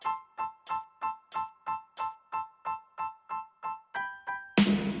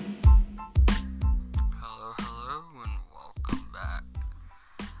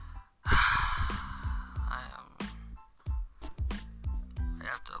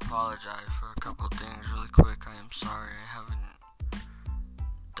apologize for a couple things really quick. I am sorry I haven't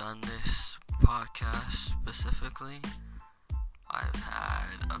done this podcast specifically. I've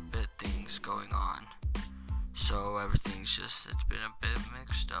had a bit things going on, so it's been a bit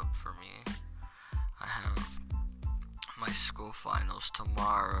mixed up for me. I have my school finals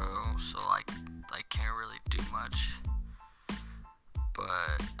tomorrow, so I can't really do much,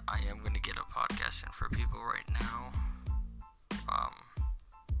 but I am going to get a podcast in for people right now.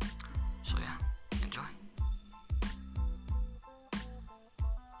 So yeah, enjoy.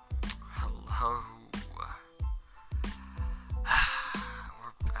 Hello.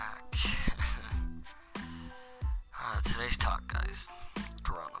 We're back. Today's talk, guys.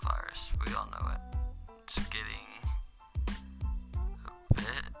 Coronavirus. We all know it. It's getting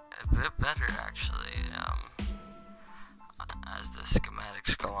a bit better, actually. As the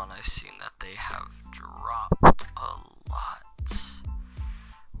schematics go on, I've seen that they have dropped a lot.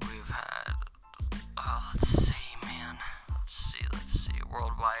 We've had, let's see.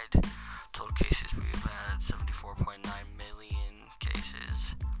 Worldwide total cases, we've had 74.9 million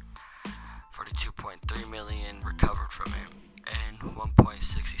cases, 42.3 million recovered from it, and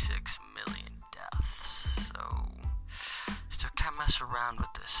 1.66 million deaths. So, still can't mess around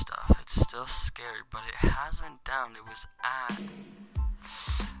with this stuff. It's still scary, but it has went down. It was at,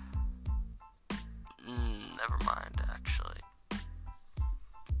 never mind, actually.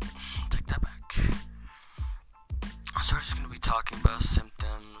 Take that back. So we're just going to be talking about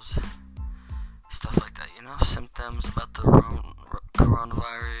symptoms, stuff like that, symptoms about the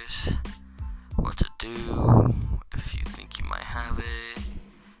coronavirus, what to do if you think you might have it,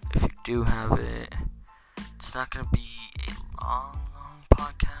 if you do have it. It's not going to be a long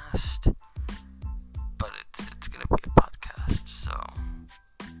podcast, but it's going to be a podcast. So,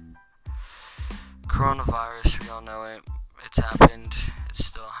 coronavirus, we all know it. It's happened. It's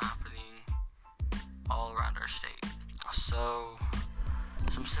still happening all around our state. So,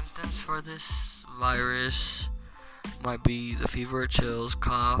 some symptoms for this virus might be the fever or chills,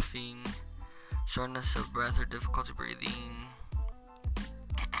 coughing, shortness of breath or difficulty breathing,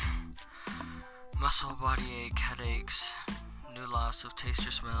 muscle body ache, headaches, new loss of taste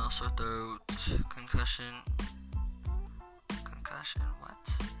or smell, sore throat, concussion,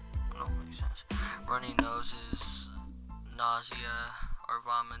 what? No, makes sense. Runny noses, nausea or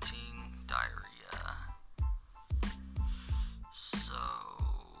vomiting, diarrhea. So,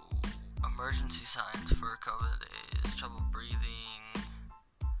 emergency signs for COVID is trouble breathing,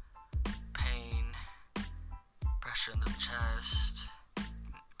 pain, pressure in the chest,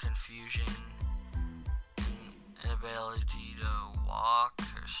 confusion, inability to walk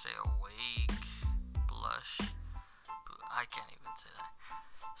or stay awake, blush. I can't even say that.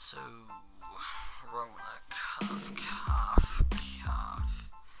 So, Rona, cough.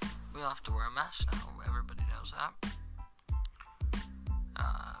 We have to wear a mask now. Everybody knows that.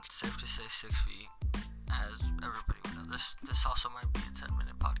 It's safe to say 6 feet, as everybody would know. This also might be a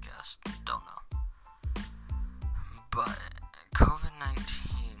 10-minute podcast. Don't know. But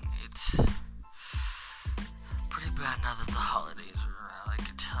COVID-19, it's pretty bad now that the holidays are around. I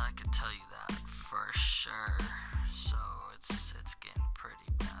could tell you that for sure. So it's getting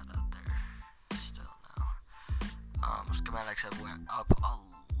pretty bad out there still now. Schematics have went up a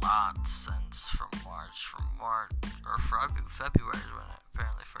lot since February is when it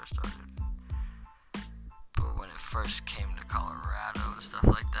apparently first started. But when it first came to Colorado and stuff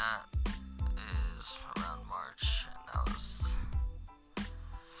like that is around March, and that was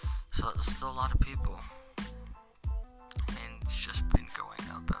still a lot of people, and it's just been going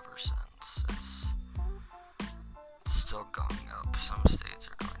up ever since. It's still going up. Some states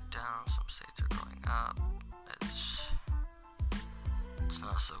are going down, some states are going up. It's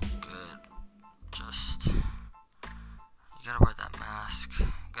not so good. Just, you gotta wear that mask.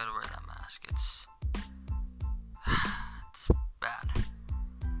 It's bad.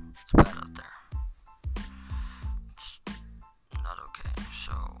 It's bad out there. It's not okay.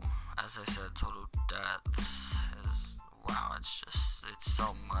 So, as I said, total deaths is, wow, it's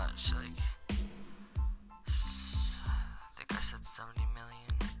so much. I think I said 70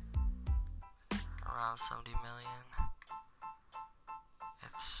 million. Around 70 million.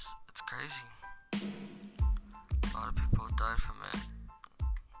 It's crazy. A lot of people have died from it.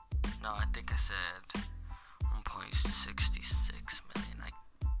 No, I think I said 1.66 million. I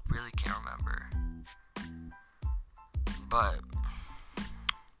really can't remember. But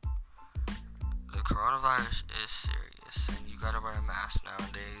the coronavirus is serious, and you gotta wear a mask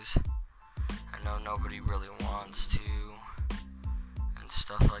nowadays. I know nobody really wants to and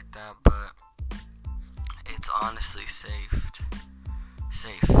stuff like that, but it's honestly safe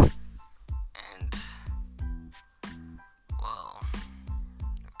safe. And, well,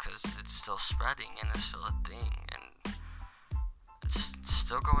 because it's still spreading and it's still a thing, and it's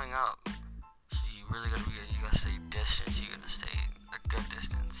still going up. So you really you gotta stay distance. You gotta stay a good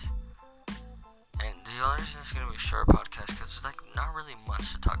distance. And the only reason it's gonna be a short podcast because there's not really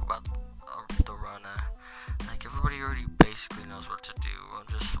much to talk about the Rona. Everybody already basically knows what to do. I'm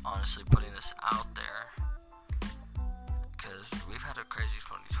just honestly putting this out there because we've had a crazy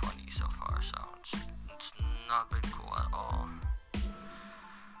 2020 so far, so it's not been cool at all.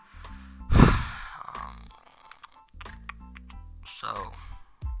 So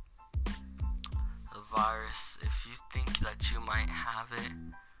the virus, if you think that you might have it,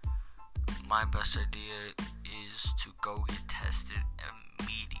 my best idea is to go get tested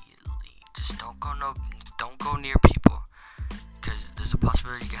immediately. Just don't go near people, because there's a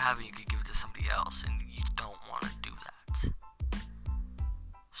possibility you could have it, you could give it to somebody else, and you don't want to do that.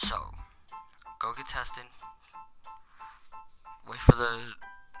 So, go get tested, wait for the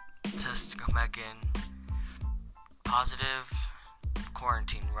test to come back in, positive,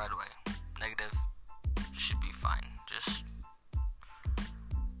 quarantine right away, negative, should be fine. Just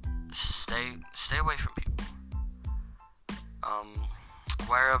stay away from people.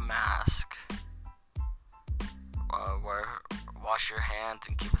 Wear a mask. Wash your hands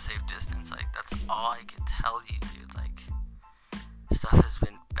and keep a safe distance. That's all I can tell you, dude. Stuff has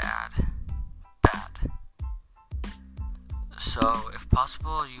been bad. So, if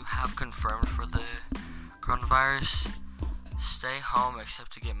possible, you have confirmed for the coronavirus, stay home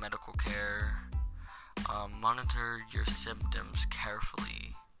except to get medical care. Monitor your symptoms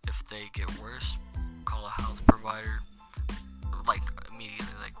carefully. If they get worse, call a health provider.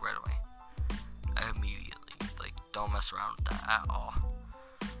 Immediately, right away. Immediately. Don't mess around with that at all.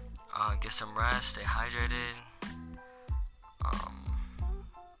 Get some rest, stay hydrated.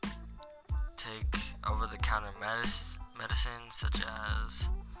 Take over-the-counter medicines such as...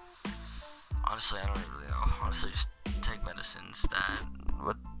 Honestly, I don't really know. Honestly, just take medicines that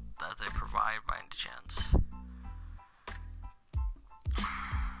they provide by any chance.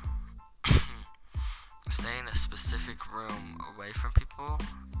 Stay in a specific room away from people,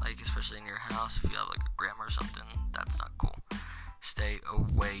 especially in your house. If you have a grandma or something, that's not cool. Stay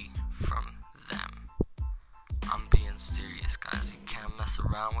away from them. I'm being serious, guys. You can't mess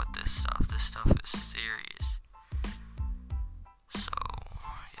around with this stuff. This stuff is serious. So,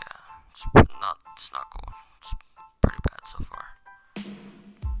 yeah, it's not cool. It's pretty bad so far.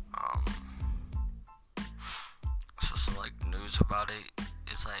 So some news about it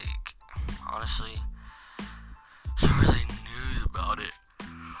is honestly, some really news about it.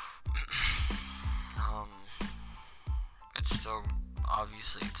 It's still,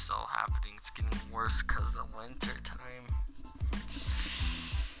 obviously, it's still happening. It's getting worse because of the winter time.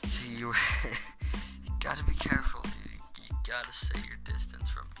 So you gotta be careful, dude. You gotta stay your distance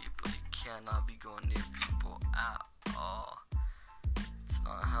from people. You cannot be going near people at all. It's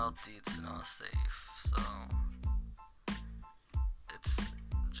not healthy. It's not safe. So it's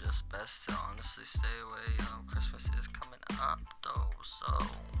just best to honestly stay away. Christmas is coming up, though, so I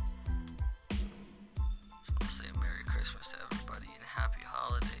want to say Merry Christmas to everybody and Happy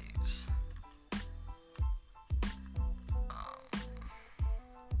Holidays.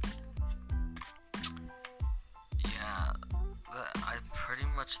 I pretty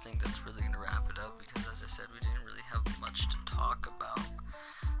much think that's really going to wrap it up, because as I said, we didn't really have much to talk about.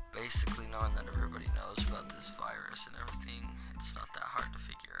 Basically, knowing that everybody knows about this virus and everything, it's not that hard to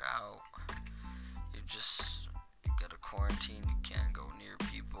figure out. You gotta quarantine, you can't go near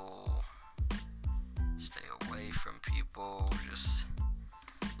people, stay away from people, just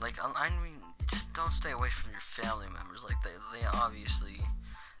don't stay away from your family members. They obviously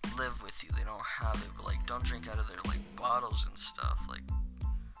live with you, they don't have it, but don't drink out of their bottles and stuff.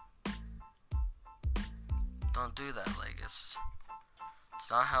 Don't do that. It's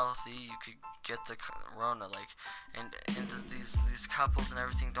not healthy. You could get the corona. And these couples and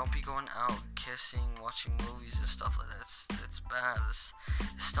everything, don't be going out kissing, watching movies and stuff like that. It's bad. This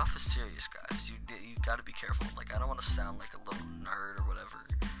stuff is serious, guys. You gotta be careful. I don't want to sound like a little nerd or whatever,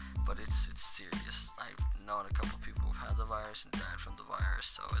 but it's serious. I've known a couple people who've had the virus and died from the virus,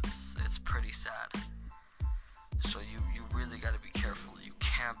 so it's pretty sad. So you really gotta be careful. You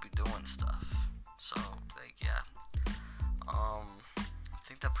can't be doing stuff. So yeah. I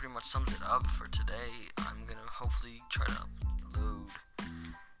think that pretty much sums it up for today. I'm gonna hopefully try to upload